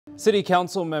City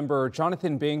Council member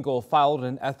Jonathan Bingle filed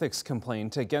an ethics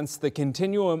complaint against the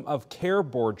Continuum of Care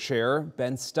Board Chair,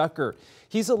 Ben Stuckart.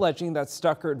 He's alleging that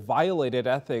Stuckart violated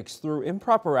ethics through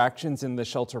improper actions in the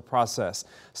shelter process.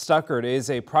 Stuckart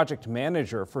is a project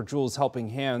manager for Jules Helping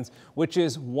Hands, which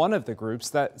is one of the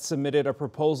groups that submitted a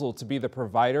proposal to be the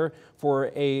provider for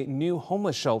a new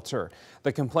homeless shelter.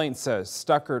 The complaint says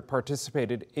Stuckart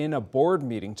participated in a board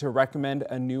meeting to recommend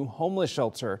a new homeless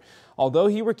shelter. Although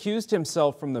he recused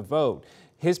himself from the vote,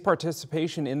 his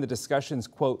participation in the discussions,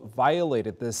 quote,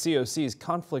 violated the COC's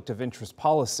conflict of interest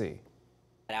policy.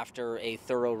 After a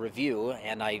thorough review,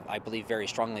 and I believe very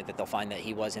strongly that they'll find that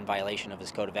he was in violation of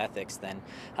his code of ethics, then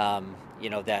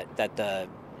that the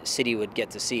city would get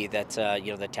to see that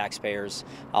the taxpayers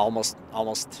almost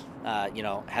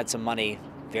had some money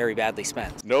very badly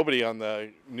spent. Nobody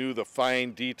knew the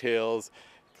fine details.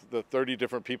 The 30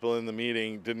 different people in the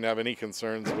meeting didn't have any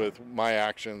concerns with my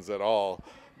actions at all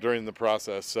during the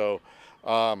process. So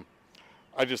I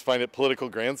just find it political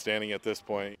grandstanding at this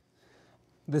point.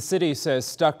 The city says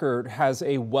Stuckart has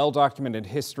a well-documented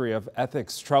history of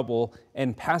ethics trouble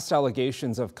and past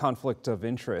allegations of conflict of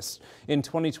interest. In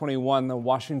 2021, the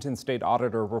Washington State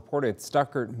Auditor reported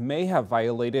Stuckart may have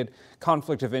violated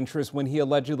conflict of interest when he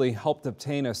allegedly helped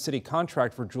obtain a city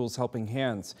contract for Jules Helping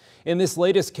Hands. In this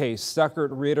latest case,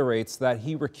 Stuckart reiterates that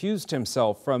he recused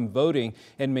himself from voting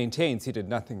and maintains he did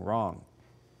nothing wrong.